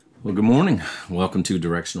Well, good morning. Welcome to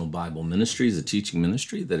Directional Bible Ministries, a teaching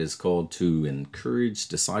ministry that is called to encourage,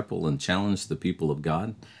 disciple, and challenge the people of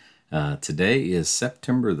God. Today is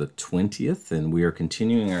September the 20th, and we are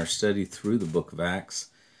continuing our study through the book of Acts.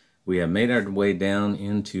 We have made our way down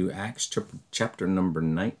into Acts chapter number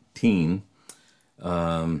 19.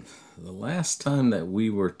 The last time that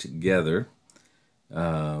we were together,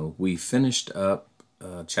 we finished up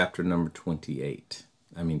chapter number 18.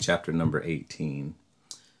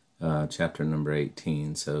 Chapter number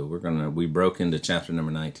 18. So we broke into chapter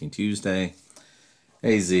number 19 Tuesday.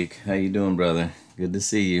 Hey Zeke, how you doing, brother? Good to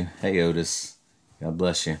see you. Hey Otis, God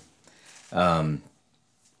bless you. So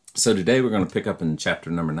today we're going to pick up in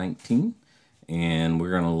chapter number 19, and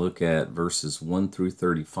we're going to look at verses 1 through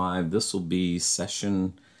 35. This will be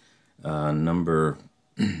session number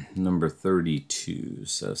 32.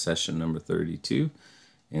 So session number 32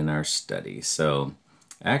 in our study. So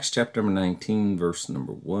Acts chapter number 19, verse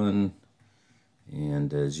number 1.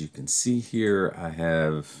 And as you can see here, I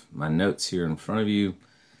have my notes here in front of you.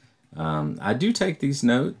 I do take these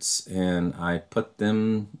notes and I put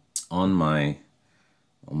them on my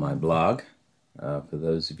blog for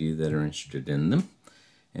those of you that are interested in them.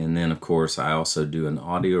 And then, of course, I also do an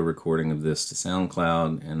audio recording of this to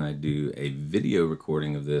SoundCloud, and I do a video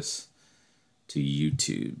recording of this to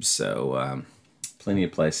YouTube. So, plenty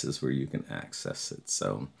of places where you can access it.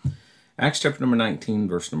 So, Acts chapter number 19,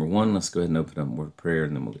 verse number 1. Let's go ahead and open up a word of prayer,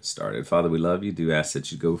 and then we'll get started. Father, we love you. Do ask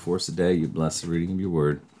that you go before us today. You bless the reading of your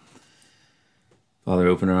word. Father,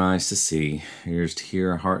 open our eyes to see, ears to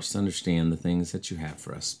hear, our hearts to understand the things that you have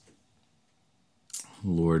for us.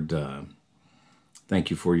 Lord,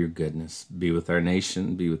 thank you for your goodness. Be with our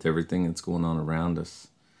nation. Be with everything that's going on around us.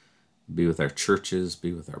 Be with our churches.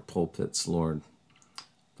 Be with our pulpits, Lord.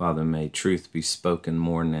 Father, may truth be spoken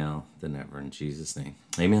more now than ever. In Jesus' name,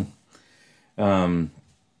 amen.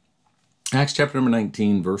 Acts chapter number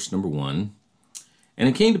 19, verse number 1. And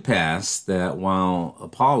it came to pass that while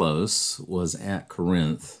Apollos was at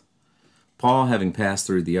Corinth, Paul, having passed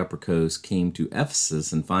through the upper coast, came to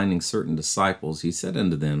Ephesus, and finding certain disciples, he said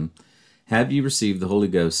unto them, Have ye received the Holy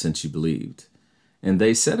Ghost since ye believed? And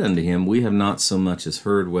they said unto him, We have not so much as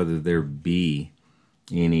heard whether there be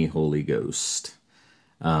any Holy Ghost.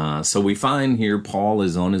 So we find here Paul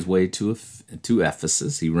is on his way to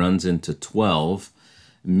Ephesus. He runs into 12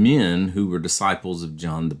 men who were disciples of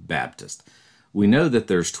John the Baptist. We know that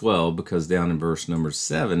there's 12 because down in verse number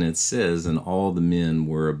 7 it says, and all the men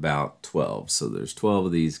were about 12. So there's 12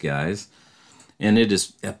 of these guys. And it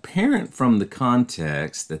is apparent from the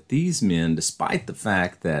context that these men, despite the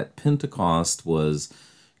fact that Pentecost was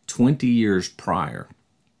 20 years prior,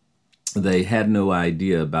 they had no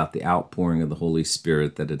idea about the outpouring of the Holy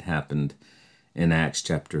Spirit that had happened in Acts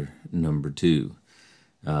chapter number 2.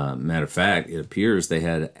 Matter of fact, it appears they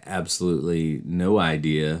had absolutely no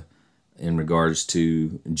idea in regards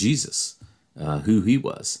to Jesus, who he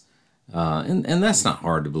was. And that's not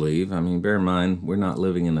hard to believe. I mean, bear in mind, we're not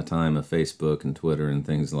living in a time of Facebook and Twitter and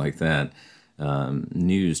things like that.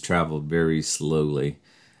 News traveled very slowly.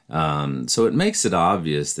 So it makes it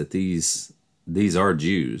obvious that these are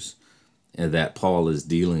Jews that Paul is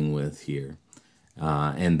dealing with here.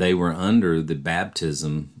 And they were under the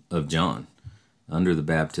baptism of John, the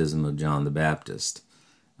Baptist.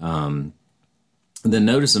 Then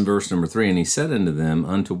notice in verse number 3, and he said unto them,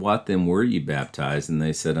 Unto what then were ye baptized? And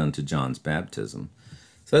they said, Unto John's baptism.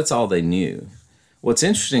 So that's all they knew. What's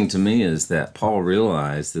interesting to me is that Paul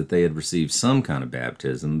realized that they had received some kind of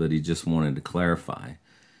baptism, but he just wanted to clarify.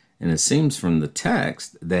 And it seems from the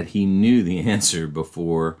text that he knew the answer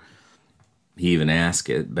before he even asked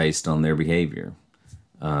it based on their behavior.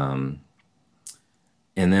 And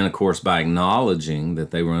then, of course, by acknowledging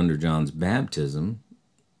that they were under John's baptism,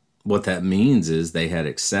 what that means is they had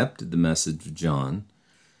accepted the message of John,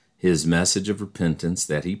 his message of repentance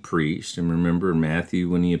that he preached. And remember in Matthew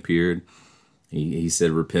when he appeared, he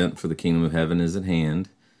said, Repent, for the kingdom of heaven is at hand.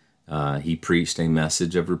 He preached a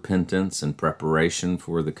message of repentance and preparation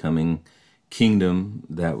for the coming kingdom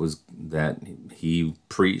that he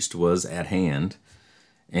preached was at hand.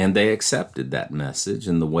 And they accepted that message.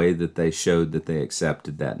 And the way that they showed that they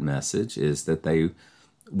accepted that message is that they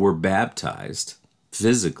were baptized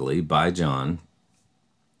physically by John,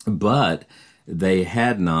 but they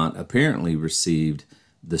had not apparently received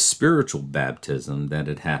the spiritual baptism that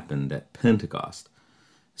had happened at Pentecost.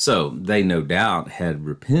 So they no doubt had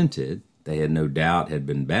repented, they had no doubt had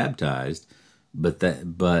been baptized,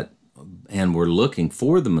 and were looking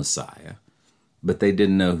for the Messiah, but they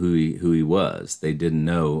didn't know who he was. They didn't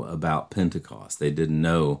know about Pentecost. They didn't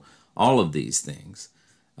know all of these things.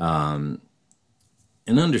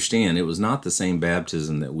 And understand, it was not the same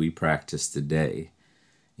baptism that we practice today.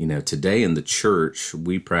 Today in the church,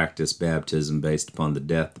 we practice baptism based upon the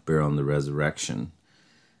death, the burial, and the resurrection.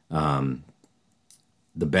 The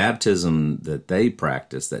baptism that they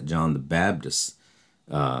practiced, that John the Baptist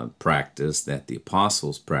practiced, that the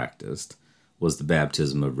apostles practiced, was the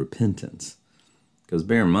baptism of repentance. Because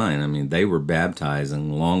bear in mind, they were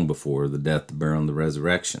baptizing long before the death, the burial, and the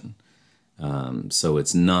resurrection. So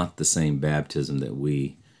it's not the same baptism that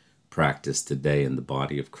we practice today in the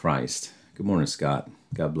body of Christ. Good morning, Scott.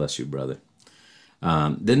 God bless you, brother.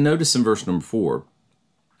 Then notice in verse number 4,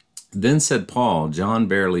 then said Paul, John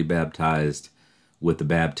barely baptized with the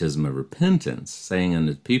baptism of repentance, saying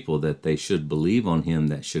unto the people that they should believe on him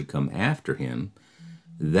that should come after him,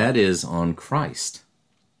 that is, on Christ,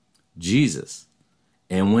 Jesus.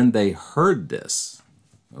 And when they heard this,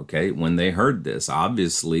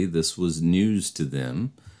 obviously this was news to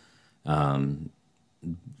them.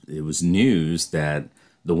 It was news that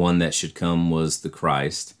the one that should come was the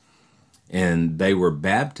Christ, and they were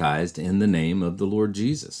baptized in the name of the Lord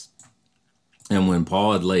Jesus. And when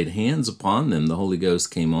Paul had laid hands upon them, the Holy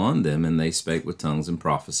Ghost came on them, and they spake with tongues and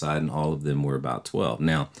prophesied, and all of them were about 12.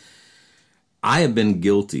 Now, I have been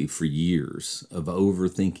guilty for years of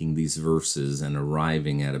overthinking these verses and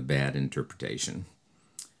arriving at a bad interpretation.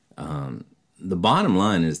 The bottom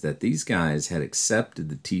line is that these guys had accepted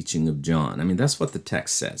the teaching of John. That's what the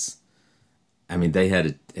text says. They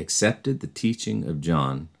had accepted the teaching of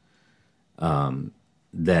John,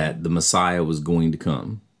 that the Messiah was going to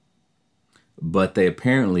come. But they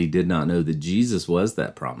apparently did not know that Jesus was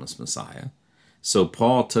that promised Messiah. So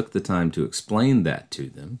Paul took the time to explain that to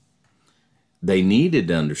them. They needed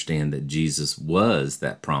to understand that Jesus was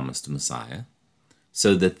that promised Messiah,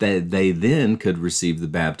 so that they then could receive the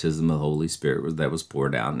baptism of the Holy Spirit that was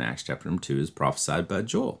poured out in Acts chapter 2, as prophesied by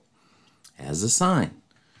Joel, as a sign.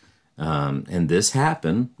 And this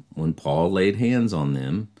happened when Paul laid hands on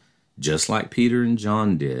them, just like Peter and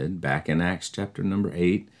John did back in Acts chapter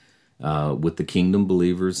 8, with the kingdom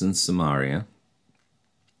believers in Samaria,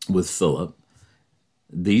 with Philip.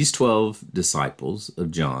 These 12 disciples of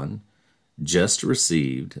John just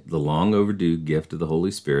received the long overdue gift of the Holy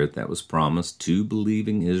Spirit that was promised to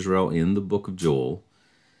believing Israel in the book of Joel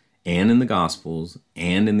and in the Gospels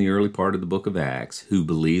and in the early part of the book of Acts, who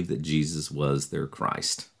believed that Jesus was their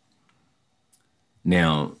Christ.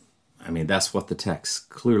 Now, that's what the text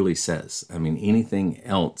clearly says. Anything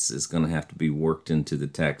else is going to have to be worked into the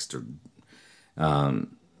text, or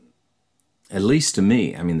at least to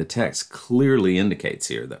me, the text clearly indicates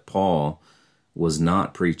here that Paul was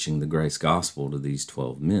not preaching the grace gospel to these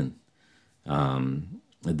 12 men.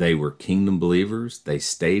 They were kingdom believers. They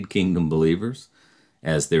stayed kingdom believers,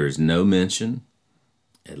 as there is no mention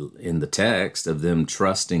in the text of them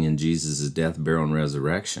trusting in Jesus' death, burial, and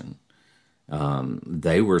resurrection.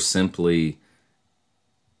 They were simply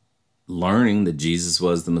learning that Jesus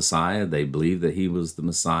was the Messiah. They believed that he was the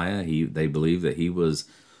Messiah. They believed that he was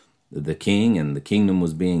the king and the kingdom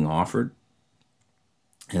was being offered.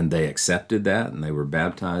 And they accepted that, and they were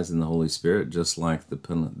baptized in the Holy Spirit, just like the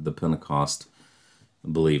Pentecost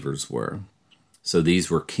believers were. So these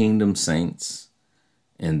were kingdom saints,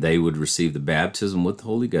 and they would receive the baptism with the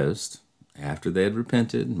Holy Ghost after they had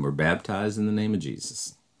repented and were baptized in the name of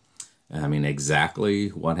Jesus. Exactly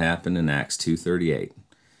what happened in Acts 2:38,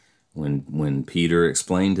 when Peter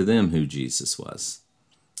explained to them who Jesus was.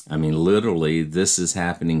 Literally, this is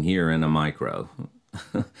happening here in a micro.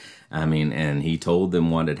 And he told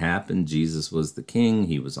them what had happened. Jesus was the king.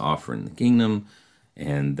 He was offering the kingdom,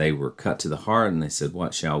 and they were cut to the heart, and they said,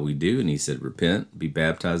 what shall we do? And he said, repent, be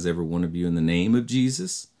baptized, every one of you, in the name of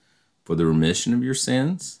Jesus for the remission of your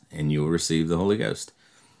sins, and you will receive the Holy Ghost.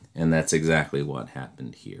 And that's exactly what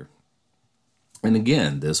happened here. And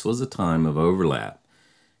again, this was a time of overlap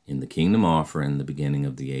in the kingdom offer and the beginning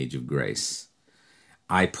of the age of grace.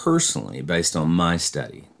 I personally, based on my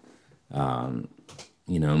study,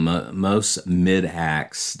 most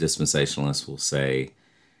mid-Acts dispensationalists will say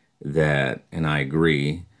that, and I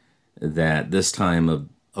agree, that this time of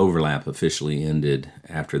overlap officially ended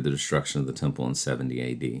after the destruction of the temple in 70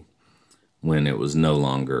 AD, when it was no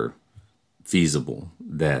longer feasible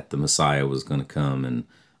that the Messiah was going to come and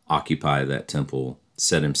occupy that temple,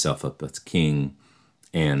 set himself up as king,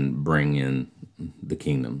 and bring in the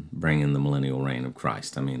kingdom, bring in the millennial reign of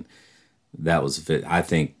Christ. That was, I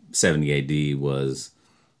think 70 AD was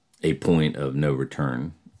a point of no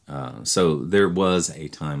return. So there was a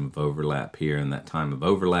time of overlap here, and that time of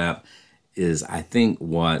overlap is, I think,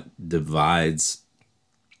 what divides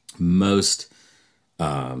most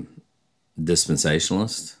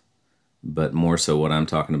dispensationalists but more so what I'm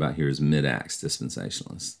talking about here is mid-Acts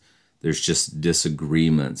dispensationalists. There's just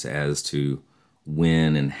disagreements as to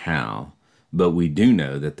when and how. But we do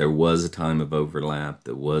know that there was a time of overlap.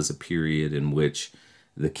 There was a period in which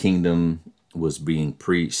the kingdom was being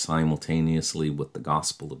preached simultaneously with the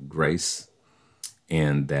gospel of grace,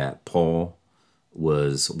 and that Paul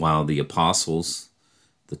was, while the apostles,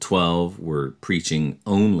 the 12, were preaching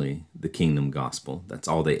only the kingdom gospel. That's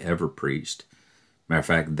all they ever preached. Matter of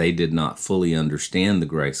fact, they did not fully understand the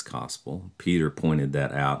grace gospel. Peter pointed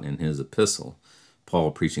that out in his epistle.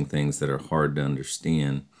 Paul preaching things that are hard to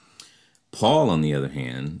understand. Paul, on the other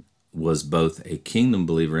hand, was both a kingdom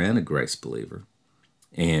believer and a grace believer,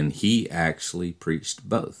 and he actually preached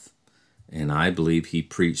both. And I believe he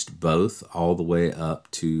preached both all the way up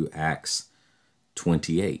to Acts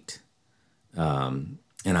 28. And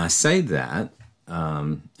I say that,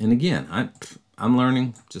 and again, I'm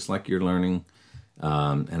learning just like you're learning,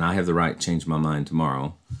 and I have the right to change my mind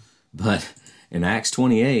tomorrow. But in Acts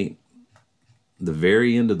 28, the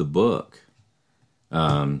very end of the book,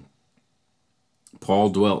 Paul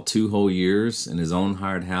dwelt 2 whole years in his own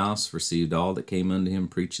hired house, received all that came unto him,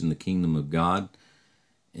 preaching the kingdom of God,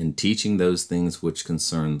 and teaching those things which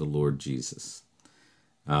concern the Lord Jesus.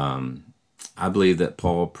 I believe that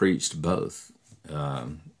Paul preached both,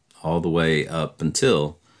 all the way up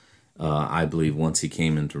until, I believe, once he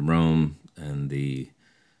came into Rome and he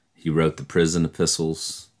wrote the prison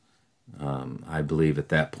epistles. I believe at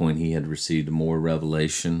that point he had received more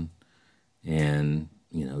revelation, and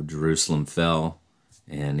Jerusalem fell,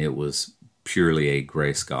 and it was purely a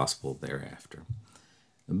grace gospel thereafter.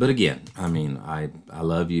 But again, I mean, I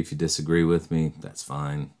love you. If you disagree with me, that's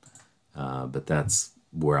fine. But that's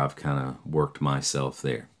where I've kind of worked myself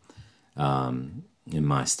there in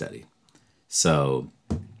my study. So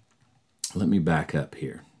let me back up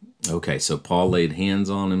here. Okay, so Paul laid hands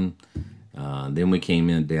on him. Then we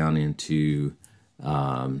came down into,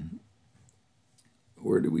 where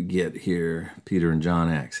do we get here? Peter and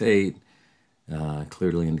John, Acts 8.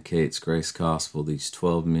 Clearly indicates grace gospel. These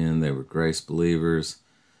 12 men, they were grace believers.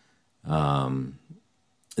 I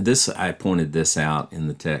pointed this out in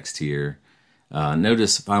the text here.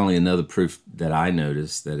 Notice finally another proof that I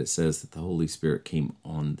noticed, that it says that the Holy Spirit came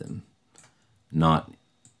on them, not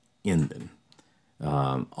in them.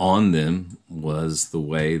 On them was the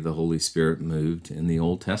way the Holy Spirit moved in the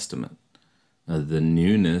Old Testament. The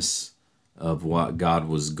newness of what God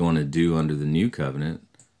was going to do under the new covenant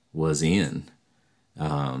was in.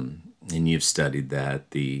 And you've studied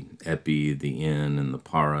that, the epi, the in, and the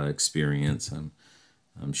para experience.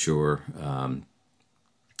 I'm sure.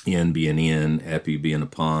 In being in, epi being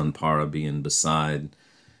upon, para being beside.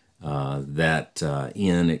 That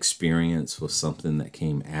in experience was something that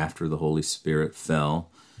came after the Holy Spirit fell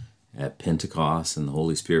at Pentecost, and the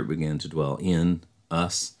Holy Spirit began to dwell in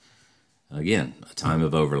us. Again, a time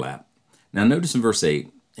of overlap. Now notice in verse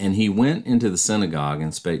 8, and he went into the synagogue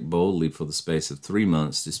and spake boldly for the space of 3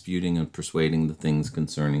 months, disputing and persuading the things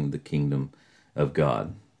concerning the kingdom of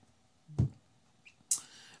God.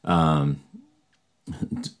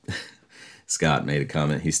 Scott made a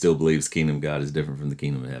comment. He still believes the kingdom of God is different from the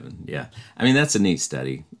kingdom of heaven. Yeah. I mean, that's a neat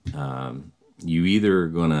study. You either are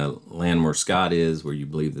going to land where Scott is, where you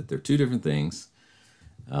believe that they're two different things.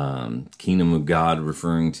 Kingdom of God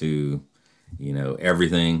referring to,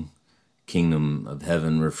 everything. Kingdom of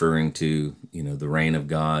heaven referring to, the reign of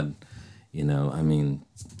God.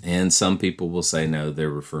 And some people will say, no, they're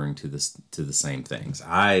referring to the same things.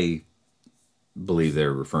 I believe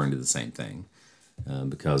they're referring to the same thing.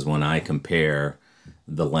 Because when I compare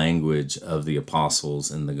the language of the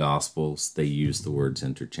apostles in the Gospels, they use the words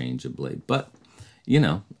interchangeably. But,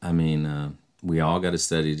 we all got to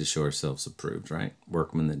study to show ourselves approved, right?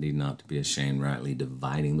 Workmen that need not to be ashamed, rightly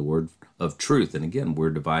dividing the word of truth. And again,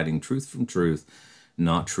 we're dividing truth from truth,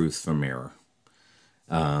 not truth from error.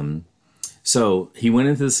 So he went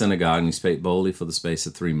into the synagogue and he spake boldly for the space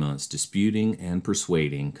of 3 months, disputing and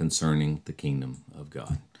persuading concerning the kingdom of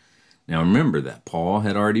God. Now remember that Paul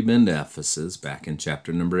had already been to Ephesus back in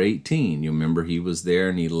chapter number 18. You remember he was there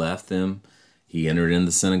and he left them. He entered in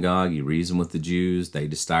the synagogue. He reasoned with the Jews. They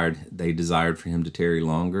desired for him to tarry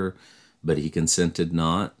longer, but he consented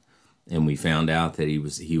not. And we found out that he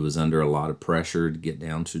was under a lot of pressure to get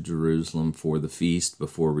down to Jerusalem for the feast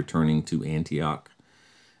before returning to Antioch.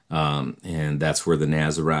 And that's where the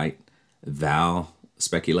Nazirite vow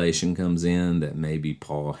speculation comes in, that maybe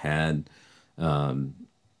Paul had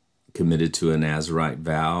committed to a Nazirite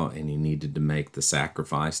vow and he needed to make the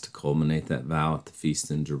sacrifice to culminate that vow at the feast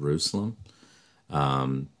in Jerusalem.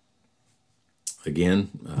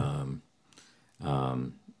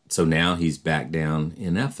 So now he's back down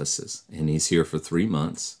in Ephesus, and he's here for 3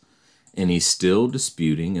 months, and he's still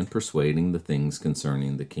disputing and persuading the things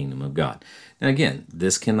concerning the kingdom of God. Now again,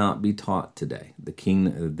 this cannot be taught today.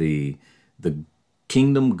 The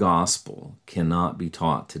kingdom gospel cannot be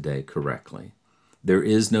taught today correctly. There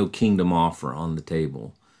is no kingdom offer on the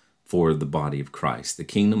table for the body of Christ. The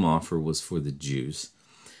kingdom offer was for the Jews.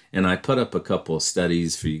 And I put up a couple of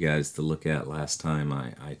studies for you guys to look at last time.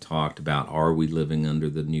 I talked about, are we living under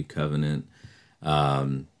the new covenant? Are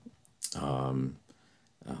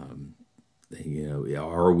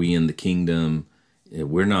we in the kingdom?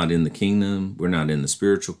 We're not in the kingdom. We're not in the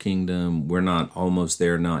spiritual kingdom. We're not almost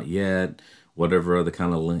there, not yet. Whatever other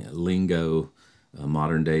kind of lingo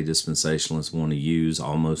modern day dispensationalists want to use,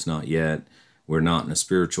 almost not yet. We're not in a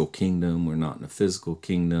spiritual kingdom. We're not in a physical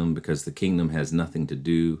kingdom, because the kingdom has nothing to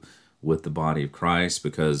do with the body of Christ,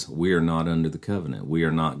 because we are not under the covenant. We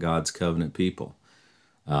are not God's covenant people.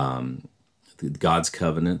 God's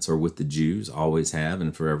covenants are with the Jews, always have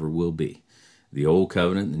and forever will be. The old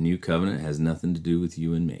covenant, the new covenant has nothing to do with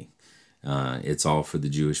you and me. It's all for the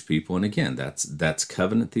Jewish people. And again, that's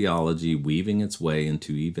covenant theology weaving its way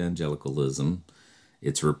into evangelicalism.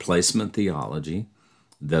 It's replacement theology,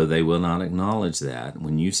 though they will not acknowledge that.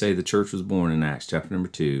 When you say the church was born in Acts chapter number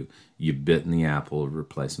 2, you've bitten the apple of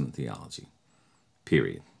replacement theology.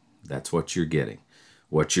 Period. That's what you're getting.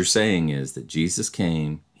 What you're saying is that Jesus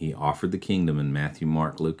came, he offered the kingdom in Matthew,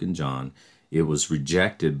 Mark, Luke, and John. It was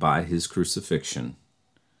rejected by his crucifixion.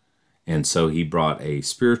 And so he brought a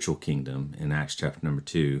spiritual kingdom in Acts chapter number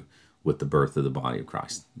 2 with the birth of the body of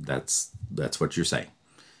Christ. That's what you're saying.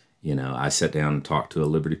 I sat down and talked to a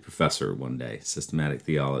Liberty professor one day, systematic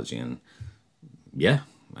theology, and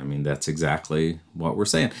that's exactly what we're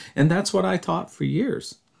saying. And that's what I taught for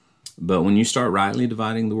years. But when you start rightly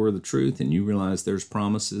dividing the word of truth, and you realize there's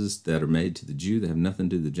promises that are made to the Jew that have nothing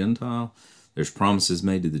to do with the Gentile, there's promises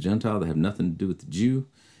made to the Gentile that have nothing to do with the Jew,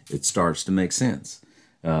 it starts to make sense.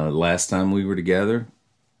 Last time we were together,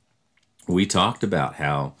 we talked about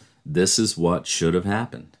how this is what should have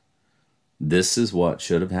happened. This is what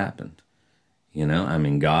should have happened.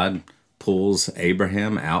 God pulls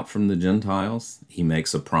Abraham out from the Gentiles. He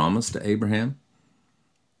makes a promise to Abraham.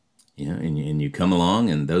 And you come along,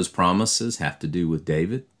 and those promises have to do with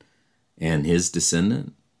David and his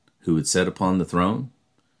descendant who would sit upon the throne,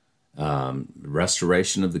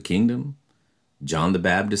 restoration of the kingdom. John the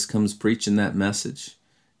Baptist comes preaching that message.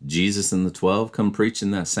 Jesus and the 12 come preaching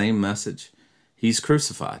that same message. He's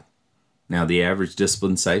crucified. Now, the average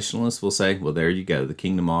dispensationalist will say, well, there you go. The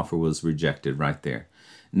kingdom offer was rejected right there.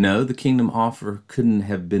 No, the kingdom offer couldn't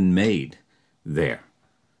have been made there,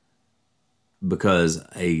 because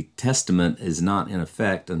a testament is not in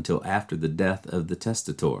effect until after the death of the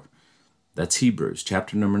testator. That's Hebrews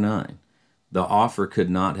chapter number 9. The offer could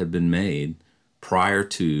not have been made prior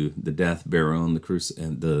to the death, burial, and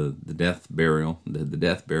the death, burial,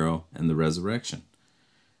 and the resurrection.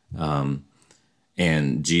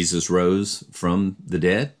 And Jesus rose from the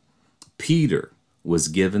dead. Peter was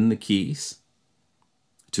given the keys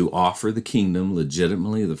to offer the kingdom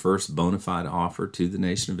legitimately, the first bona fide offer to the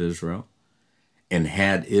nation of Israel. And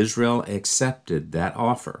had Israel accepted that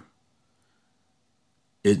offer,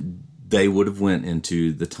 they would have went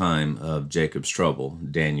into the time of Jacob's trouble,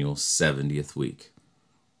 Daniel's 70th week.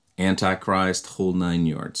 Antichrist, whole 9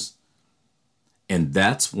 yards. And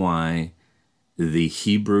that's why the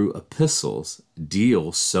Hebrew epistles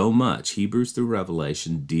deal so much, Hebrews through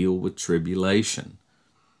Revelation, deal with tribulation,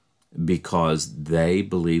 because they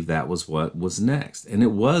believe that was what was next. And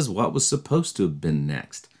it was what was supposed to have been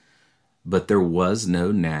next. But there was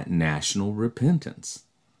no national repentance.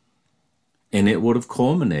 And it would have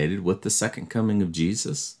culminated with the second coming of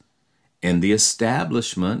Jesus and the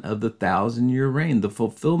establishment of the 1,000-year reign, the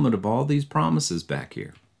fulfillment of all these promises back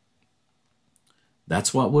here.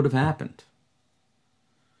 That's what would have happened.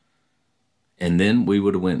 And then we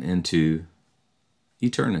would have went into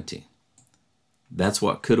eternity. That's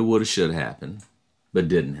what coulda, woulda, shoulda happened, but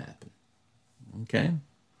didn't happen. Okay?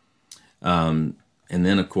 And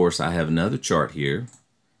then, of course, I have another chart here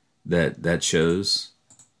that shows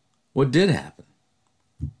what did happen.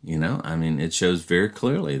 It shows very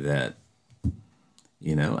clearly that,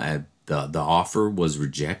 the offer was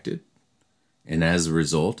rejected. And as a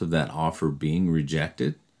result of that offer being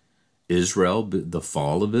rejected, the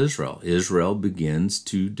fall of Israel begins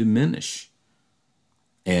to diminish.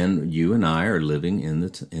 And you and I are living in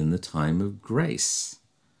the time of grace.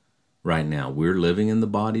 Right now, we're living in the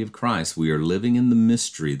body of Christ. We are living in the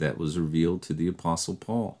mystery that was revealed to the Apostle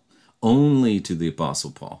Paul, only to the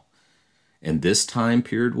Apostle Paul. And this time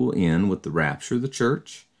period will end with the rapture of the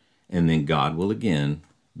church, and then God will again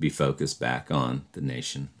be focused back on the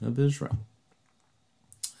nation of Israel.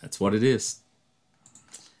 That's what it is.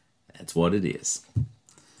 That's what it is.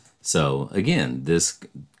 So again, this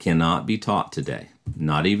cannot be taught today,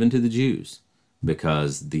 not even to the Jews,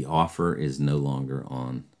 because the offer is no longer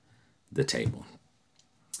on the table.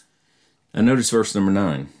 And notice verse number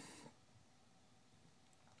 9.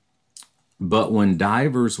 But when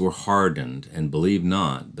divers were hardened and believed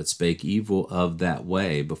not, but spake evil of that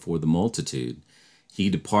way before the multitude, he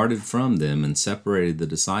departed from them and separated the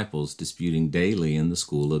disciples, disputing daily in the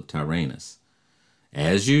school of Tyrannus.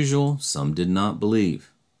 As usual, some did not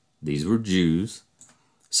believe. These were Jews.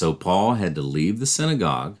 So Paul had to leave the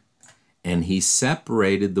synagogue, and he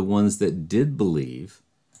separated the ones that did believe,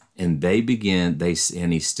 and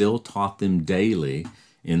he still taught them daily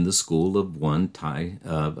in the school of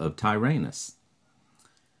Tyrannus.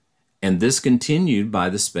 And this continued by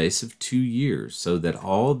the space of 2 years, so that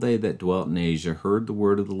all they that dwelt in Asia heard the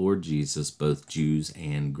word of the Lord Jesus, both Jews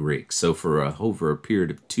and Greeks. So for over a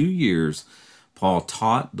period of 2 years, Paul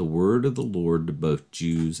taught the word of the Lord to both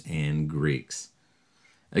Jews and Greeks.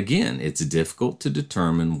 Again, it's difficult to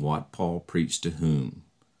determine what Paul preached to whom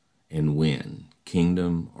and when,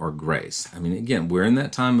 kingdom or grace. I mean, again, we're in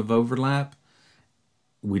that time of overlap.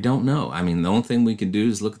 We don't know. I mean, the only thing we can do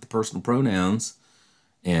is look at the personal pronouns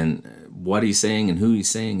and what he's saying and who he's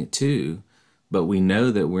saying it to, but we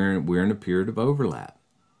know that we're in a period of overlap.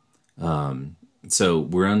 So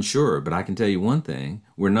we're unsure, but I can tell you one thing,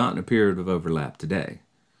 we're not in a period of overlap today.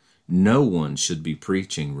 No one should be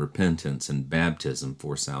preaching repentance and baptism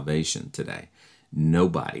for salvation today.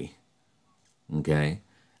 Nobody. Okay?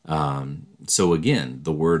 So again,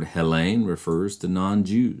 the word Hellene refers to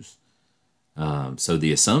non-Jews. So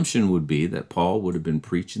the assumption would be that Paul would have been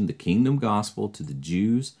preaching the kingdom gospel to the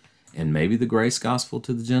Jews and maybe the grace gospel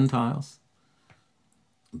to the Gentiles.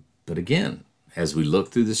 But again, as we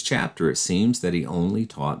look through this chapter, it seems that he only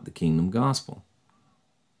taught the kingdom gospel.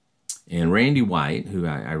 And Randy White, who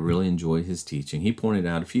I really enjoy his teaching, he pointed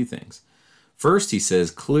out a few things. First, he says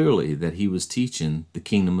clearly that he was teaching the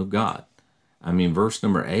kingdom of God. I mean, verse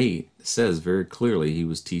number 8 says very clearly he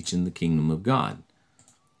was teaching the kingdom of God.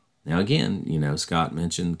 Now again, Scott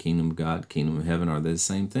mentioned kingdom of God, kingdom of heaven. Are they the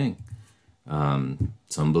same thing?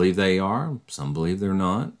 Some believe they are, some believe they're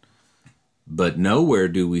not. But nowhere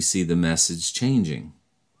do we see the message changing.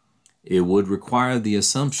 It would require the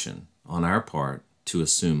assumption on our part to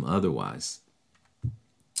assume otherwise.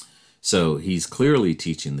 So he's clearly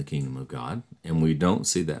teaching the kingdom of God, and we don't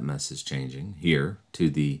see that message changing here to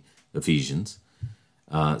the Ephesians.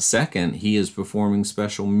 Second, he is performing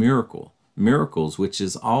special miracles, which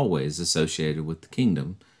is always associated with the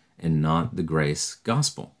kingdom and not the grace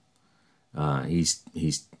gospel.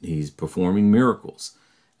 He's performing miracles.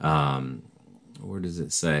 Where does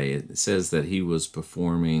it say? It says that he was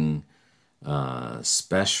performing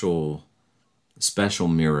special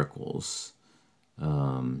miracles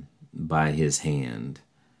by his hand,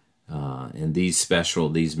 and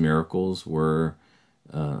these miracles were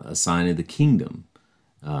a sign of the kingdom.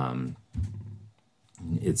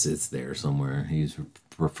 It's there somewhere. He's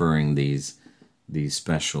referring these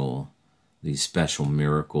special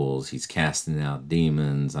miracles. He's casting out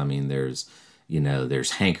demons. I mean, there's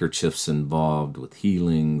handkerchiefs involved with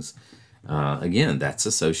healings. Again, that's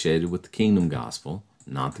associated with the kingdom gospel,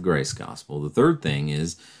 not the grace gospel. The third thing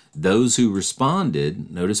is those who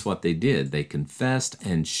responded, notice what they did. They confessed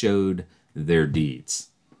and showed their deeds.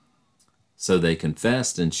 So they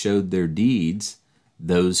confessed and showed their deeds,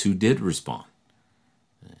 those who did respond.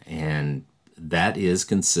 And that is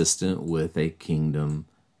consistent with a kingdom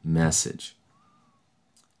message.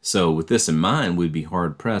 So with this in mind, we'd be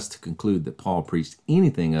hard-pressed to conclude that Paul preached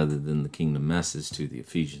anything other than the kingdom message to the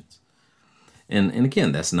Ephesians. And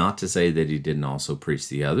again, that's not to say that he didn't also preach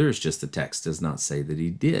the others, just the text does not say that he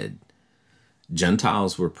did.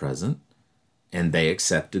 Gentiles were present, and they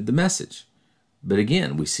accepted the message. But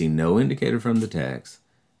again, we see no indicator from the text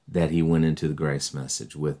that he went into the grace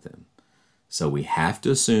message with them. So we have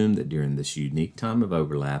to assume that during this unique time of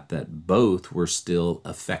overlap that both were still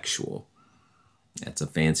effectual. That's a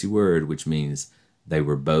fancy word, which means they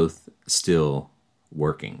were both still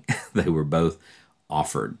working. They were both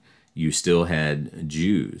offered. You still had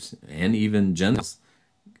Jews and even Gentiles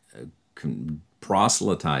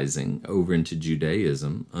proselytizing over into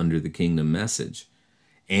Judaism under the kingdom message.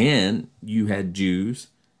 And you had Jews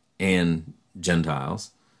and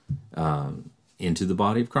Gentiles into the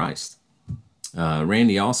body of Christ.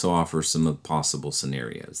 Randy also offers some possible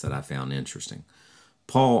scenarios that I found interesting.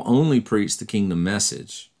 Paul only preached the kingdom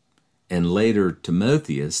message, and later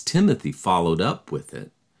Timothy followed up with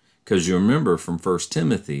it. Because you remember from 1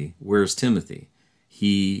 Timothy, where's Timothy?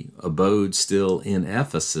 he abode still in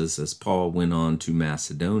Ephesus as Paul went on to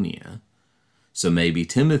Macedonia. So maybe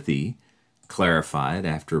Timothy clarified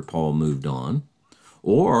after Paul moved on.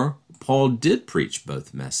 Or Paul did preach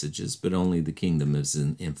both messages, but only the kingdom is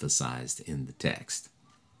emphasized in the text.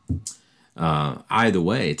 Either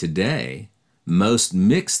way, today, most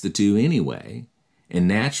mix the two anyway, and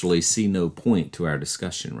naturally see no point to our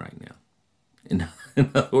discussion right now. In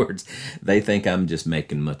other words, they think I'm just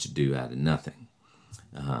making much ado out of nothing,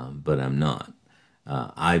 but I'm not.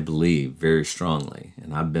 I believe very strongly,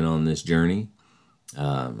 and I've been on this journey.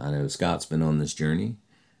 I know Scott's been on this journey,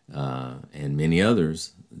 and many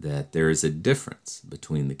others, that there is a difference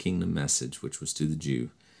between the kingdom message, which was to the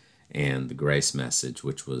Jew, and the grace message,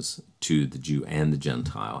 which was to the Jew and the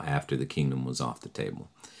Gentile after the kingdom was off the table.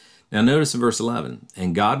 Now notice in verse 11,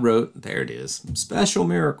 and God wrote, there it is, special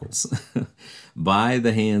miracles by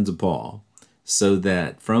the hands of Paul, so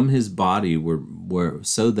that from his body were brought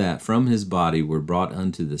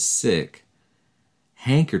unto the sick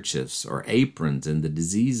handkerchiefs or aprons, and the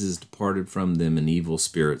diseases departed from them, and evil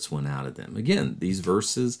spirits went out of them. Again, these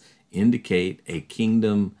verses indicate a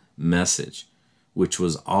kingdom message, which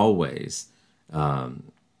was always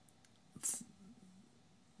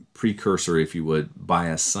precursor, if you would, by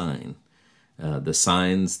a sign. The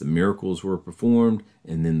signs, the miracles were performed,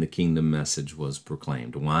 and then the kingdom message was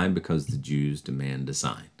proclaimed. Why? Because the Jews demand a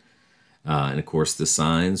sign. And of course, the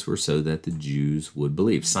signs were so that the Jews would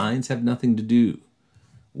believe. Signs have nothing to do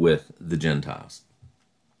with the Gentiles.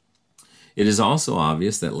 It is also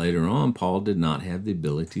obvious that later on, Paul did not have the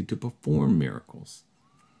ability to perform miracles.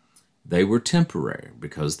 They were temporary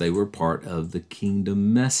because they were part of the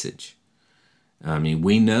kingdom message. I mean,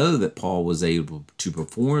 we know that Paul was able to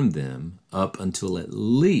perform them up until at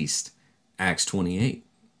least Acts 28.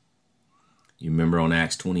 You remember on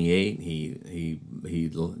Acts 28, he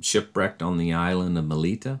shipwrecked on the island of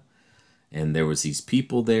Melita, and there was these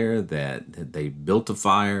people there that they built a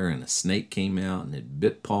fire, and a snake came out and it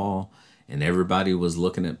bit Paul, and everybody was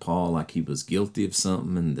looking at Paul like he was guilty of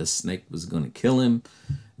something, and this snake was going to kill him,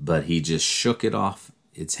 but he just shook it off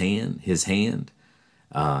his hand,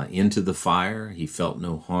 into the fire. He felt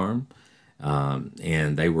no harm,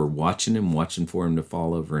 and they were watching for him to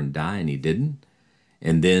fall over and die, and he didn't.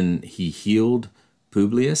 And then he healed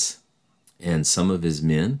Publius and some of his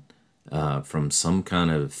men from some kind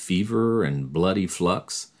of fever and bloody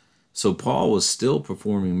flux. So Paul was still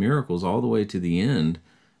performing miracles all the way to the end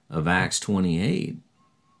of Acts 28.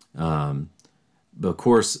 But of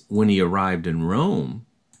course, when he arrived in Rome,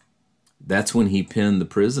 that's when he penned the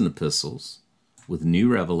prison epistles with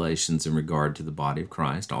new revelations in regard to the body of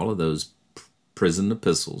Christ, all of those prison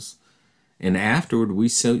epistles. And afterward, we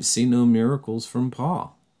see no miracles from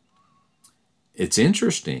Paul. It's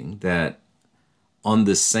interesting that on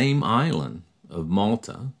the same island of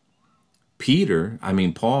Malta,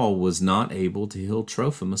 Paul was not able to heal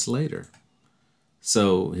Trophimus later.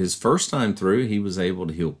 So his first time through, he was able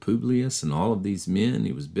to heal Publius and all of these men.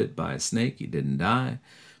 He was bit by a snake. He didn't die.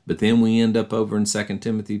 But then we end up over in 2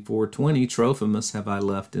 Timothy 4:20, Trophimus have I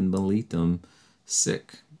left in Miletum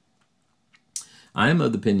sick. I am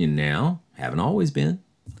of the opinion now, haven't always been,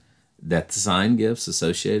 that the sign gifts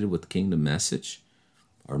associated with the kingdom message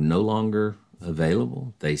are no longer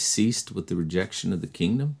available. They ceased with the rejection of the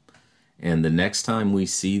kingdom. And the next time we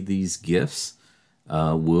see these gifts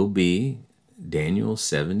will be Daniel's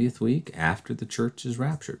 70th week after the church is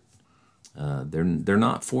raptured. They're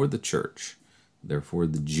not for the church. They're for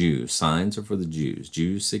the Jews. Signs are for the Jews.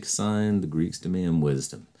 Jews seek a sign, the Greeks demand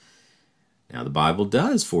wisdom. Now, the Bible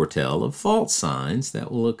does foretell of false signs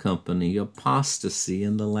that will accompany apostasy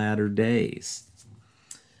in the latter days.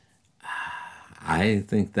 I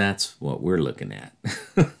think that's what we're looking at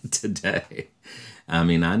today. I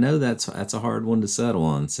mean, I know that's a hard one to settle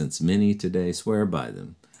on, since many today swear by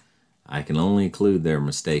them. I can only conclude they're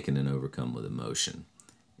mistaken and overcome with emotion.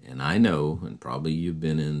 And I know, and probably you've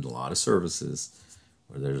been in a lot of services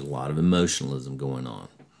where there's a lot of emotionalism going on.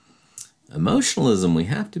 Emotionalism, we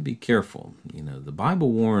have to be careful. You know, the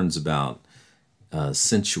Bible warns about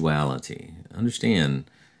sensuality. Understand,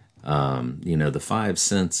 the five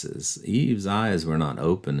senses. Eve's eyes were not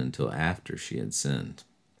open until after she had sinned.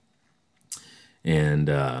 And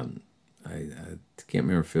I can't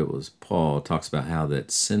remember if it was Paul talks about how that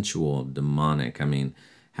sensual, demonic,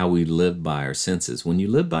 how we live by our senses. When you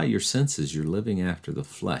live by your senses, you're living after the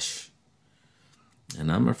flesh. And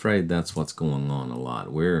I'm afraid that's what's going on a lot.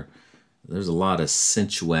 There's a lot of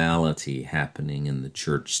sensuality happening in the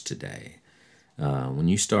church today. When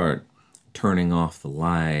you start turning off the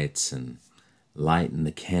lights and lighting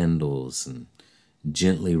the candles and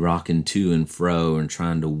gently rocking to and fro and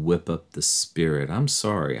trying to whip up the spirit. I'm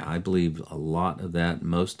sorry. I believe a lot of that,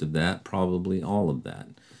 most of that, probably all of that.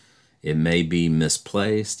 It may be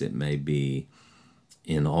misplaced. It may be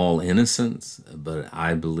in all innocence, but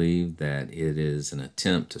I believe that it is an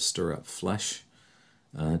attempt to stir up flesh.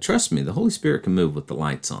 Trust me, the Holy Spirit can move with the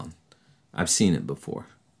lights on. I've seen it before.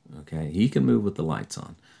 Okay, He can move with the lights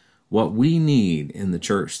on. What we need in the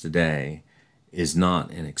church today is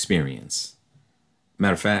not an experience.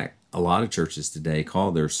 Matter of fact, a lot of churches today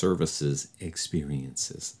call their services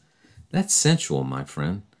experiences. That's sensual, my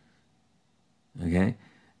friend. Okay?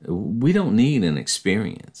 We don't need an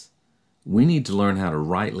experience. We need to learn how to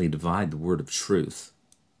rightly divide the word of truth.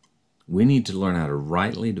 We need to learn how to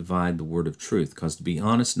rightly divide the word of truth, because to be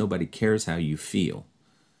honest, nobody cares how you feel,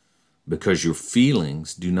 because your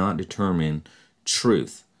feelings do not determine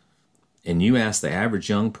truth. And you ask the average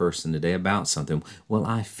young person today about something, well,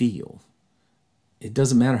 I feel. It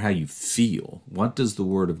doesn't matter how you feel. What does the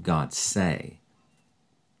Word of God say?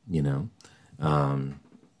 You know?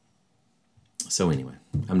 So anyway,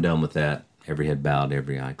 I'm done with that. Every head bowed,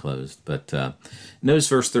 every eye closed. But notice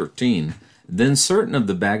verse 13. Then certain of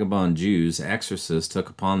the vagabond Jews, exorcists, took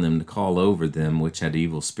upon them to call over them which had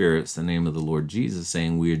evil spirits the name of the Lord Jesus,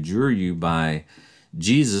 saying, We adjure you by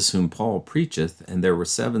Jesus whom Paul preacheth. And there were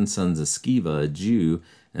 7 sons of Sceva, a Jew,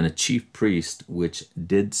 and a chief priest, which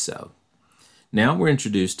did so. Now we're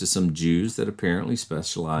introduced to some Jews that apparently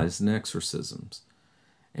specialized in exorcisms.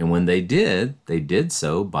 And when they did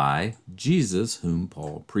so by Jesus whom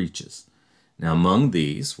Paul preaches. Now among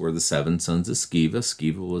these were the 7 sons of Sceva.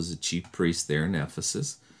 Sceva was a chief priest there in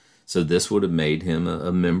Ephesus. So this would have made him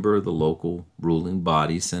a member of the local ruling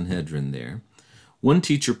body, Sanhedrin there. One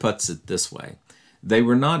teacher puts it this way. They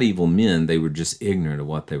were not evil men, they were just ignorant of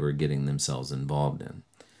what they were getting themselves involved in.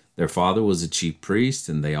 Their father was a chief priest,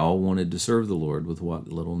 and they all wanted to serve the Lord with what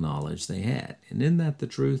little knowledge they had. And isn't that the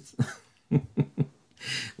truth?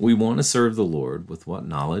 We want to serve the Lord with what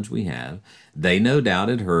knowledge we have. They no doubt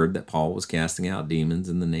had heard that Paul was casting out demons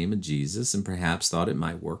in the name of Jesus, and perhaps thought it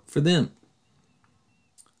might work for them.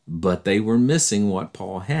 But they were missing what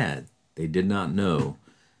Paul had. They did not know.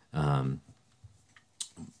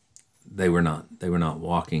 They were not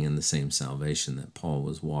walking in the same salvation that Paul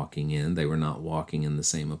was walking in. They were not walking in the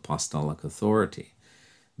same apostolic authority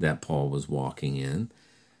that Paul was walking in.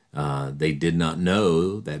 They did not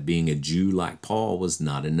know that being a Jew like Paul was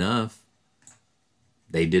not enough.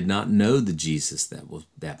 They did not know the Jesus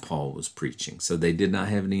that Paul was preaching. So they did not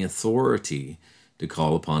have any authority to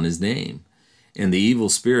call upon his name. And the evil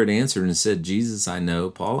spirit answered and said, Jesus I know,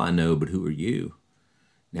 Paul I know, but who are you?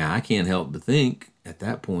 Now I can't help but think at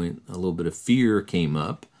that point a little bit of fear came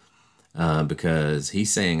up because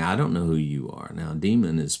he's saying, I don't know who you are. Now a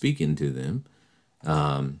demon is speaking to them.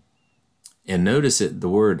 And notice it, the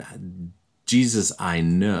word Jesus I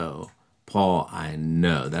know, Paul I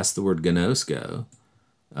know. That's the word gnosko,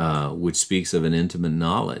 which speaks of an intimate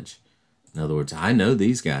knowledge. In other words, I know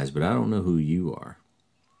these guys, but I don't know who you are.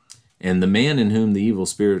 And the man in whom the evil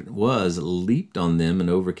spirit was leaped on them and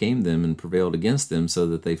overcame them and prevailed against them, so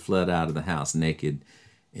that they fled out of the house naked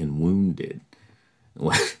and wounded.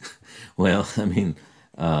 Well, I mean,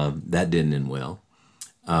 that didn't end well.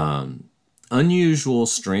 Unusual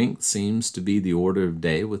strength seems to be the order of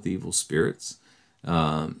day with evil spirits.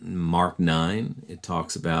 Mark 9, it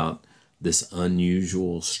talks about this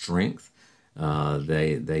unusual strength.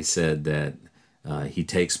 They said that he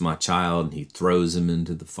takes my child and he throws him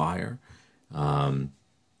into the fire.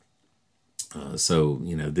 So,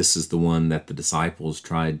 this is the one that the disciples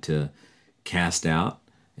tried to cast out,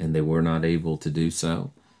 and they were not able to do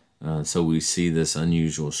so. So we see this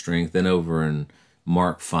unusual strength. Then over in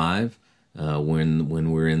Mark 5,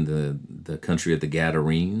 when we're in the country of the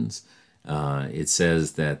Gadarenes, it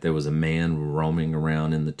says that there was a man roaming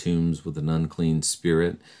around in the tombs with an unclean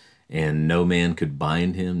spirit, and no man could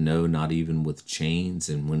bind him, no, not even with chains.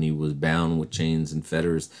 And when he was bound with chains and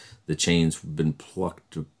fetters, the chains had been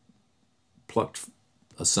plucked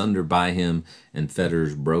asunder by him, and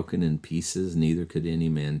fetters broken in pieces, neither could any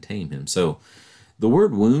man tame him. So the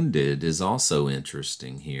word wounded is also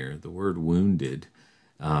interesting here. The word wounded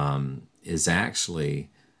is actually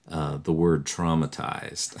the word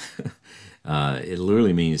traumatized. It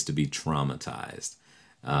literally means to be traumatized.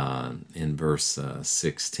 In verse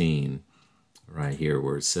 16, right here,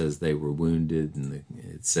 where it says they were wounded, and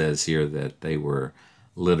it says here that they were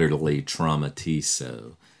literally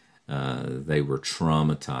traumatizo. They were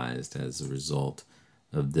traumatized as a result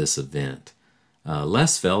of this event.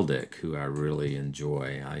 Les Feldick, who I really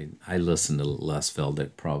enjoy, I listen to Les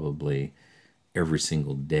Feldick probably every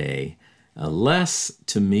single day. Les,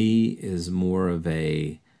 to me, is more of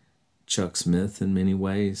a Chuck Smith in many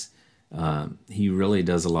ways. He really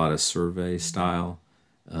does a lot of survey style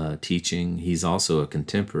teaching. He's also a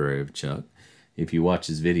contemporary of Chuck. If you watch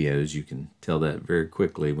his videos, you can tell that very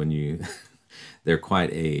quickly when you they're quite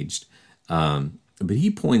aged. But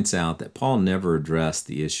he points out that Paul never addressed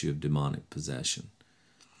the issue of demonic possession.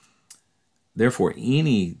 Therefore,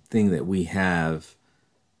 anything that we have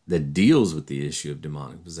that deals with the issue of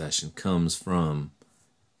demonic possession comes from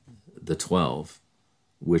the 12,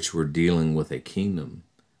 which were dealing with a kingdom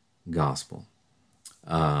gospel.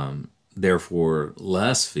 Therefore,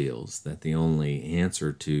 Les feels that the only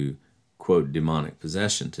answer to, quote, demonic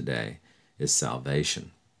possession today is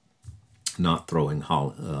salvation, not throwing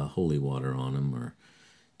holy water on them or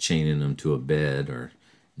chaining them to a bed or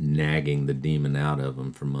nagging the demon out of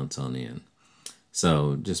them for months on end.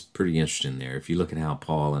 So just pretty interesting there. If you look at how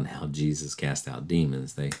Paul and how Jesus cast out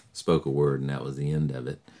demons, they spoke a word and that was the end of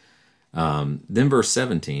it. Then verse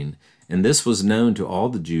 17, and this was known to all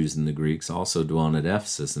the Jews and the Greeks also dwelling at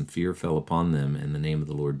Ephesus, and fear fell upon them, and the name of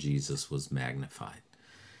the Lord Jesus was magnified.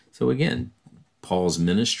 So again, Paul's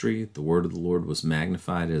ministry, the word of the Lord was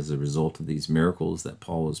magnified as a result of these miracles that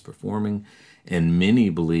Paul was performing, and many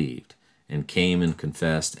believed and came and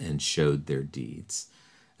confessed and showed their deeds.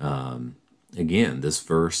 Again, this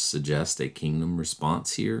verse suggests a kingdom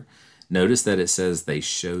response here. Notice that it says they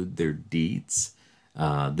showed their deeds.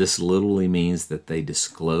 This literally means that they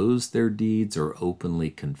disclosed their deeds or openly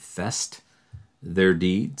confessed their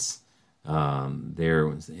deeds. There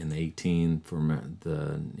in 18, from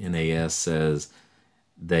the NAS says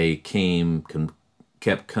they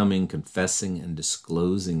kept coming, confessing and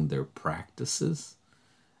disclosing their practices.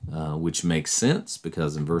 Which makes sense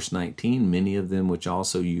because in verse 19, many of them which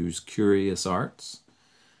also used curious arts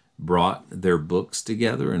brought their books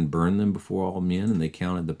together and burned them before all men, and they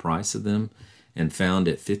counted the price of them and found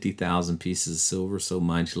it 50,000 pieces of silver. So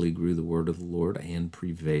mightily grew the word of the Lord and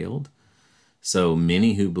prevailed. So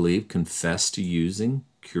many who believe confessed to using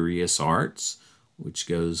curious arts, which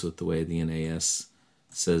goes with the way the NAS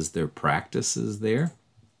says their practices there.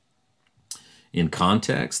 In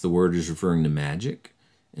context, the word is referring to magic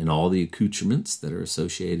and all the accoutrements that are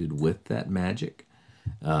associated with that magic.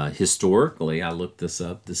 Historically, I looked this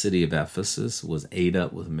up, the city of Ephesus was ate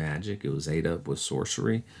up with magic. It was ate up with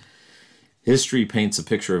sorcery. History paints a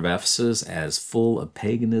picture of Ephesus as full of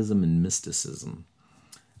paganism and mysticism.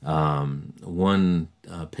 One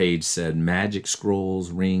page said magic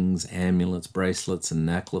scrolls, rings, amulets, bracelets, and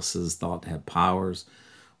necklaces thought to have powers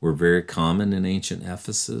were very common in ancient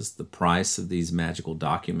Ephesus. The price of these magical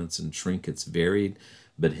documents and trinkets varied,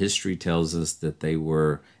 but history tells us that they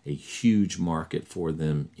were a huge market for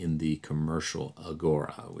them in the commercial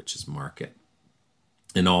agora, which is market.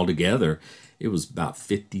 And altogether, it was about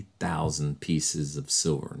 50,000 pieces of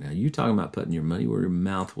silver. Now, you talking about putting your money where your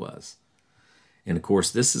mouth was. And of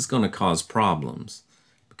course, this is going to cause problems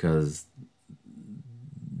because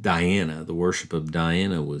Diana, the worship of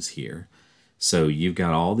Diana, was here. So you've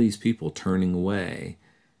got all these people turning away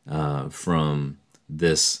from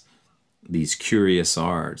these curious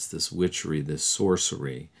arts, this witchery, this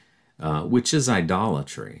sorcery, which is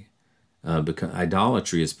idolatry. Because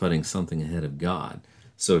idolatry is putting something ahead of God.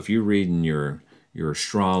 So if you're reading your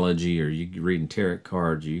astrology, or you're reading tarot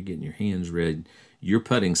cards, or you're getting your hands read, you're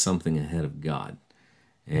putting something ahead of God.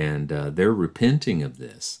 And they're repenting of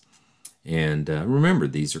this. And remember,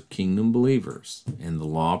 these are kingdom believers, and the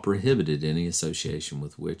law prohibited any association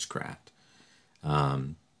with witchcraft.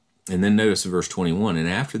 And then notice in verse 21, and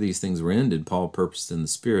after these things were ended, Paul purposed in the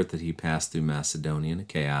Spirit that he pass through Macedonia and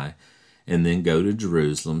Achaia, and then go to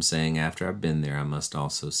Jerusalem, saying, after I've been there, I must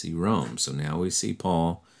also see Rome. So now we see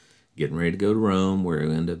Paul getting ready to go to Rome, where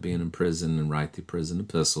he'll end up being in prison and write the prison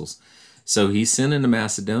epistles. So he sent into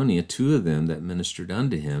Macedonia 2 of them that ministered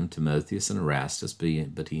unto him, Timotheus and Erastus,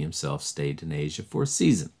 but he himself stayed in Asia for a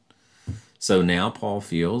season. So now Paul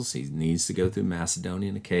feels he needs to go through Macedonia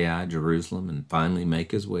and Achaia, Jerusalem, and finally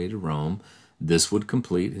make his way to Rome. This would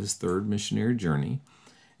complete his 3rd missionary journey.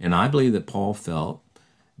 And I believe that Paul felt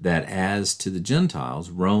that as to the Gentiles,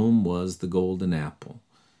 Rome was the golden apple.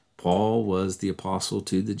 Paul was the apostle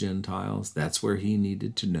to the Gentiles. That's where he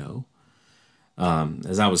needed to know.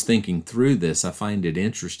 As I was thinking through this, I find it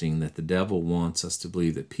interesting that the devil wants us to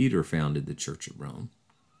believe that Peter founded the church at Rome,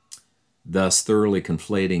 thus thoroughly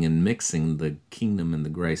conflating and mixing the kingdom and the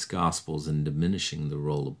grace gospels and diminishing the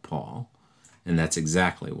role of Paul. And that's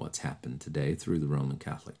exactly what's happened today through the Roman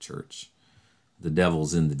Catholic Church. The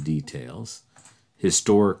devil's in the details.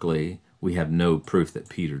 Historically, we have no proof that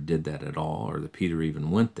Peter did that at all, or that Peter even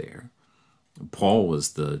went there. Paul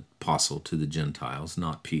was the apostle to the Gentiles,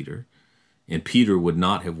 not Peter. And Peter would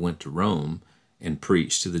not have went to Rome and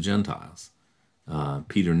preached to the Gentiles.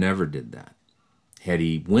 Peter never did that. Had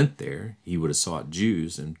he went there, he would have sought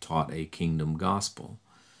Jews and taught a kingdom gospel.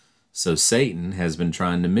 So Satan has been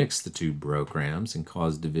trying to mix the two programs and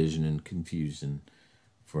cause division and confusion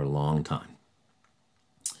for a long time.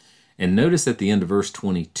 And notice at the end of verse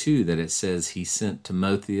 22 that it says he sent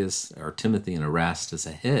Timothy and Erastus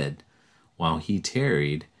ahead while he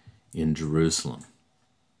tarried in Jerusalem,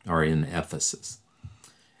 or in Ephesus.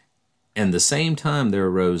 And the same time there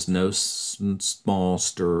arose no small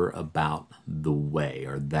stir about the way,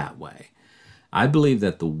 or that way. I believe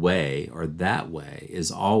that the way, or that way, is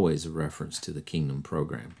always a reference to the kingdom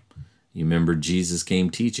program. You remember Jesus came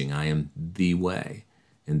teaching, I am the way.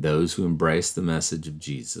 And those who embraced the message of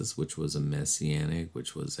Jesus, which was a messianic,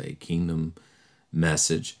 which was a kingdom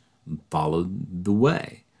message, followed the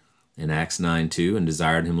way. In Acts 9:2, and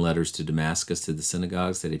desired him letters to Damascus, to the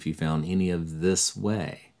synagogues, that if he found any of this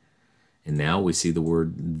way. And now we see the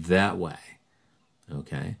word that way.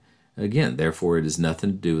 Okay? Again, therefore it has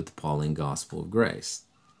nothing to do with the Pauline gospel of grace.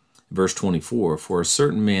 Verse 24, for a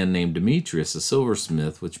certain man named Demetrius, a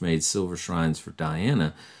silversmith, which made silver shrines for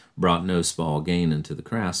Diana, brought no small gain unto the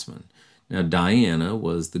craftsmen. Now Diana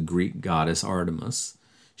was the Greek goddess Artemis.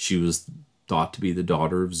 She was thought to be the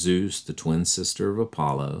daughter of Zeus, the twin sister of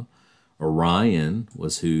Apollo. Orion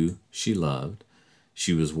was who she loved.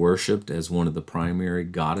 She was worshipped as one of the primary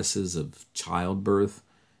goddesses of childbirth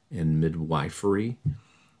and midwifery.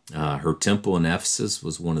 Her temple in Ephesus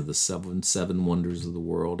was one of the seven wonders of the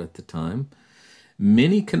world at the time.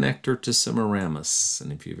 Many connect her to Semiramis,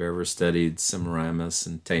 and if you've ever studied Semiramis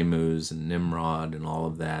and Tammuz and Nimrod and all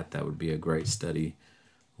of that, that would be a great study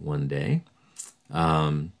one day.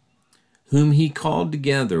 Whom he called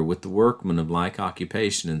together with the workmen of like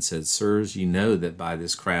occupation and said, sirs, ye know that by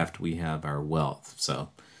this craft we have our wealth. So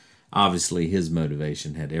obviously his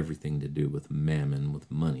motivation had everything to do with mammon, with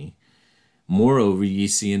money. Moreover, ye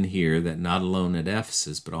see and hear that not alone at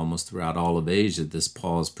Ephesus, but almost throughout all of Asia, this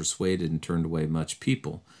Paul has persuaded and turned away much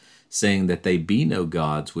people, saying that they be no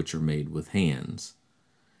gods which are made with hands,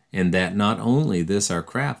 and that not only this our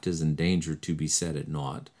craft is in danger to be set at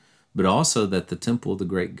naught, but also that the temple of the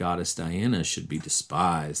great goddess Diana should be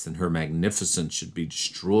despised, and her magnificence should be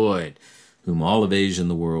destroyed, whom all of Asia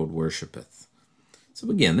and the world worshipeth. So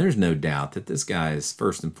again, there's no doubt that this guy is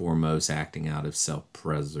first and foremost acting out of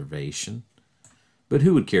self-preservation. But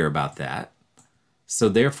who would care about that? So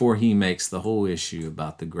therefore he makes the whole issue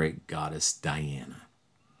about the great goddess Diana.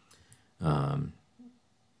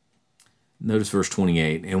 Notice verse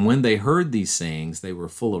 28. And when they heard these sayings, they were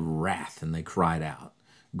full of wrath, and they cried out,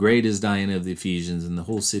 great is Diana of the Ephesians, and the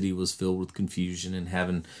whole city was filled with confusion. And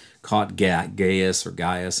having caught Gaius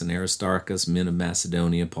and Aristarchus, men of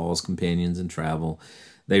Macedonia, Paul's companions in travel,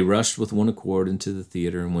 they rushed with one accord into the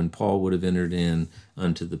theater, and when Paul would have entered in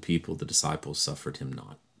unto the people, the disciples suffered him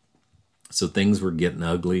not. So things were getting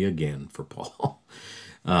ugly again for Paul.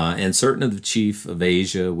 And certain of the chief of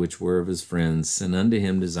Asia, which were of his friends, sent unto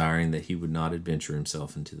him, desiring that he would not adventure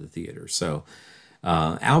himself into the theater. So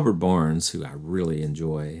Albert Barnes, who I really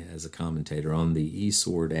enjoy as a commentator on the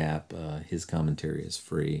eSword app, his commentary is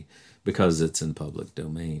free because it's in public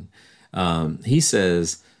domain. He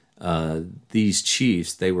says, these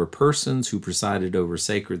chiefs, they were persons who presided over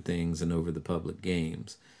sacred things and over the public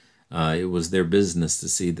games. It was their business to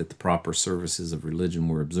see that the proper services of religion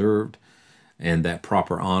were observed, and that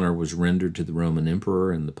proper honor was rendered to the Roman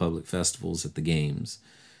emperor and the public festivals at the games.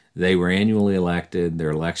 They were annually elected.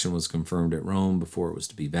 Their election was confirmed at Rome before it was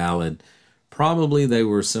to be valid. Probably they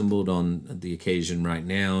were assembled on the occasion right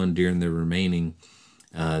now, and during their remaining,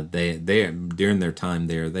 during their time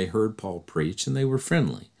there, they heard Paul preach, and they were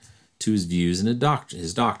friendly to his views and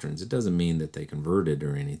his doctrines. It doesn't mean that they converted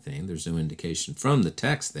or anything. There's no indication from the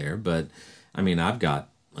text there, but I mean, I've got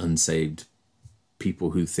unsaved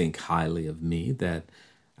people who think highly of me that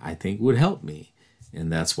I think would help me,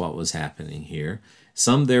 and that's what was happening here.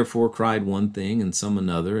 Some therefore cried one thing and some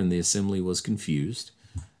another, and the assembly was confused.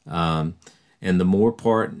 And the more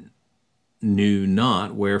part knew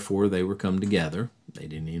not wherefore they were come together. They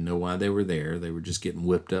didn't even know why they were there. They were just getting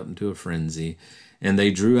whipped up into a frenzy. And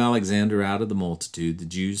they drew Alexander out of the multitude, the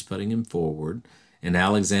Jews putting him forward. And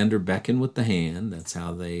Alexander beckoned with the hand. That's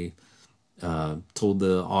how they told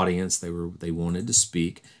the audience they wanted to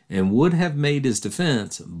speak, and would have made his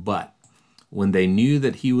defense. But when they knew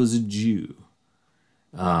that he was a Jew,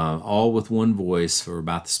 all with one voice, for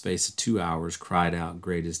about the space of 2 hours, cried out,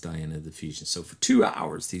 great is Diana of the Ephesians. So for 2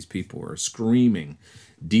 hours, these people were screaming,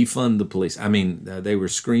 defund the police. I mean, they were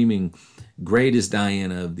screaming, great is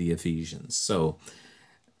Diana of the Ephesians. So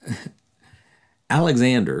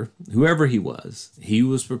Alexander, whoever he was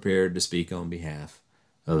prepared to speak on behalf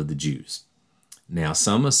of the Jews. Now,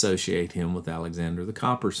 some associate him with Alexander the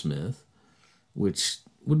coppersmith, which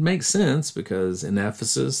would make sense because in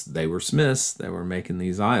Ephesus, they were smiths that were making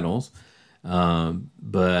these idols.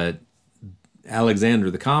 But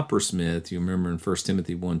Alexander the coppersmith, you remember in 1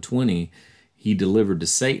 Timothy 1:20, he delivered to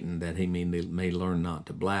Satan that he may learn not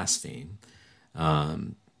to blaspheme.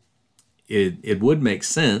 It would make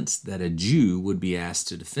sense that a Jew would be asked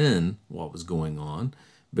to defend what was going on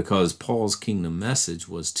because Paul's kingdom message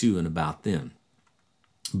was to and about them.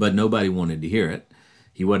 But nobody wanted to hear it.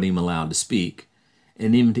 He wasn't even allowed to speak.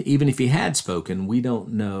 And even if he had spoken, we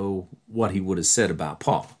don't know what he would have said about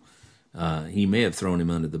Paul. He may have thrown him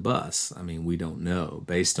under the bus. I mean, we don't know.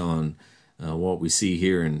 Based on what we see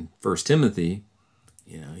here in 1 Timothy,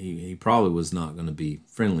 he probably was not going to be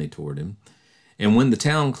friendly toward him. And when the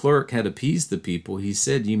town clerk had appeased the people, he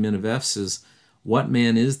said, Ye men of Ephesus, what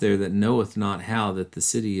man is there that knoweth not how that the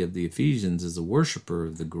city of the Ephesians is a worshiper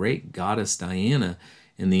of the great goddess Diana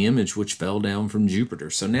and the image which fell down from Jupiter?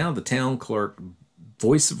 So now the town clerk,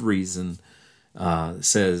 voice of reason,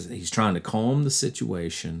 says he's trying to calm the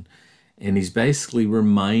situation, and he's basically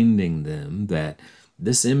reminding them that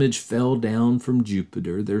this image fell down from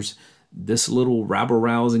Jupiter. There's this little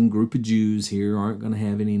rabble-rousing group of Jews here aren't going to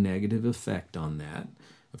have any negative effect on that.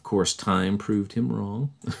 Of course, time proved him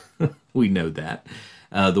wrong. We know that.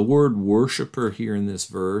 The word worshiper here in this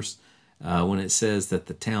verse, when it says that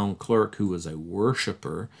the town clerk who was a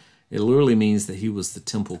worshiper, it literally means that he was the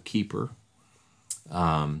temple keeper.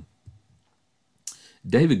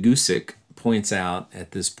 David Gusick points out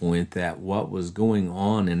at this point that what was going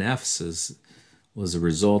on in Ephesus was a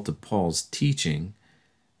result of Paul's teaching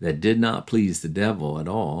that did not please the devil at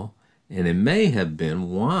all, and it may have been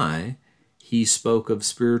why he spoke of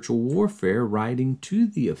spiritual warfare writing to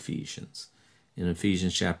the Ephesians in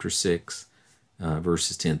Ephesians chapter 6,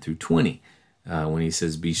 verses 10 through 20, when he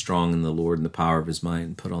says, Be strong in the Lord and the power of his might,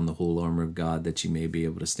 and put on the whole armor of God, that ye may be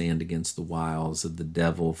able to stand against the wiles of the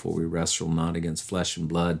devil, for we wrestle not against flesh and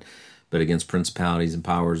blood, but against principalities and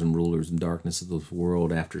powers and rulers and darkness of this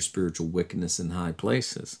world, after spiritual wickedness in high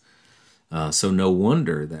places. So no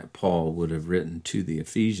wonder that Paul would have written to the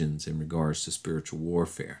Ephesians in regards to spiritual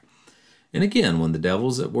warfare. And again, when the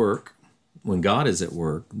devil's at work, when God is at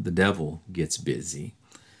work, the devil gets busy.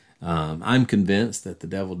 I'm convinced that the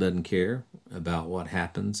devil doesn't care about what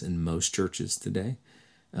happens in most churches today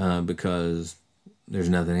because there's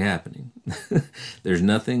nothing happening. There's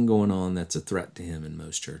nothing going on that's a threat to him in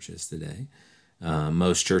most churches today.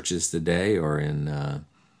 Most churches today are in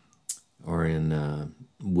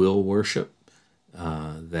will worship.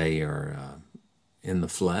 They are in the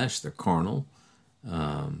flesh. They're carnal.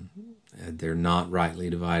 They're not rightly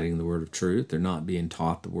dividing the word of truth. They're not being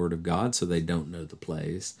taught the word of God, so they don't know the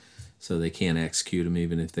plays. So they can't execute them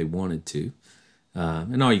even if they wanted to.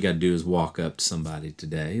 And all you got to do is walk up to somebody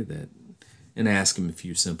today and ask them a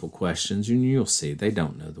few simple questions, and you'll see they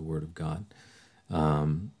don't know the word of God.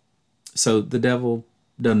 So the devil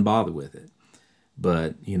doesn't bother with it.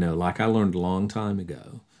 But, like I learned a long time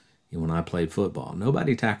ago, when I played football,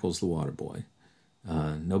 nobody tackles the water boy.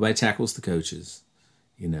 Nobody tackles the coaches.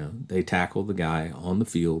 They tackle the guy on the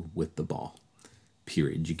field with the ball.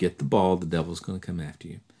 Period. You get the ball, the devil's going to come after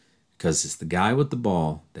you. Because it's the guy with the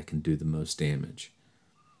ball that can do the most damage.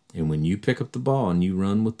 And when you pick up the ball and you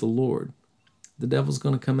run with the Lord, the devil's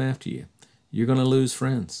going to come after you. You're going to lose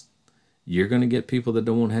friends. You're going to get people that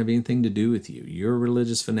don't want to have anything to do with you. You're a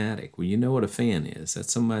religious fanatic. Well, you know what a fan is.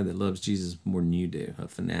 That's somebody that loves Jesus more than you do, a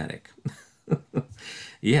fanatic.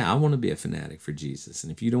 Yeah, I want to be a fanatic for Jesus.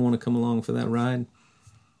 And if you don't want to come along for that ride,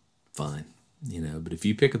 fine. But if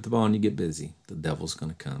you pick up the ball and you get busy, the devil's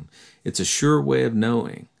going to come. It's a sure way of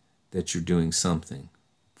knowing that you're doing something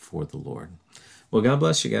for the Lord. Well, God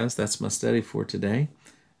bless you guys. That's my study for today.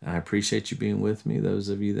 I appreciate you being with me, those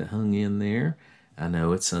of you that hung in there. I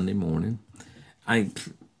know it's Sunday morning.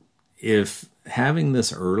 If having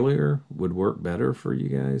this earlier would work better for you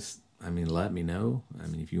guys, let me know.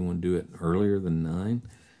 If you want to do it earlier than 9,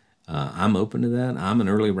 I'm open to that. I'm an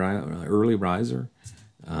early riser,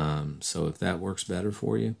 so if that works better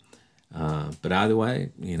for you. But either way,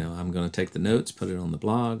 I'm going to take the notes, put it on the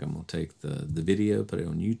blog. I'm going to take the video, put it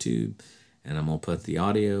on YouTube, and I'm going to put the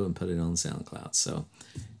audio and put it on SoundCloud. So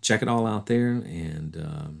check it all out there,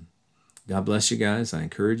 and God bless you guys. I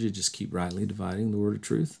encourage you, just keep rightly dividing the word of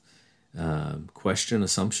truth. Question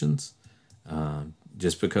assumptions.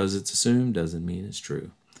 Just because it's assumed doesn't mean it's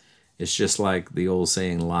true. It's just like the old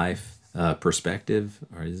saying, life perspective,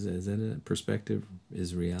 or is that it? Perspective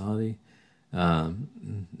is reality.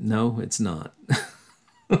 No, it's not.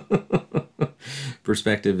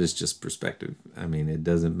 perspective is just perspective. I mean, it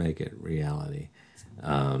doesn't make it reality.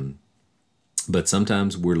 But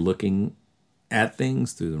sometimes we're looking at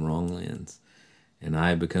things through the wrong lens. And I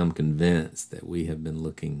have become convinced that we have been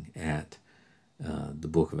looking at the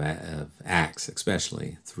book of Acts,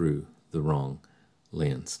 especially through the wrong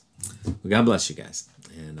lens. Well, God bless you guys.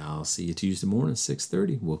 And I'll see you Tuesday morning at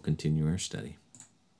 6:30. We'll continue our study.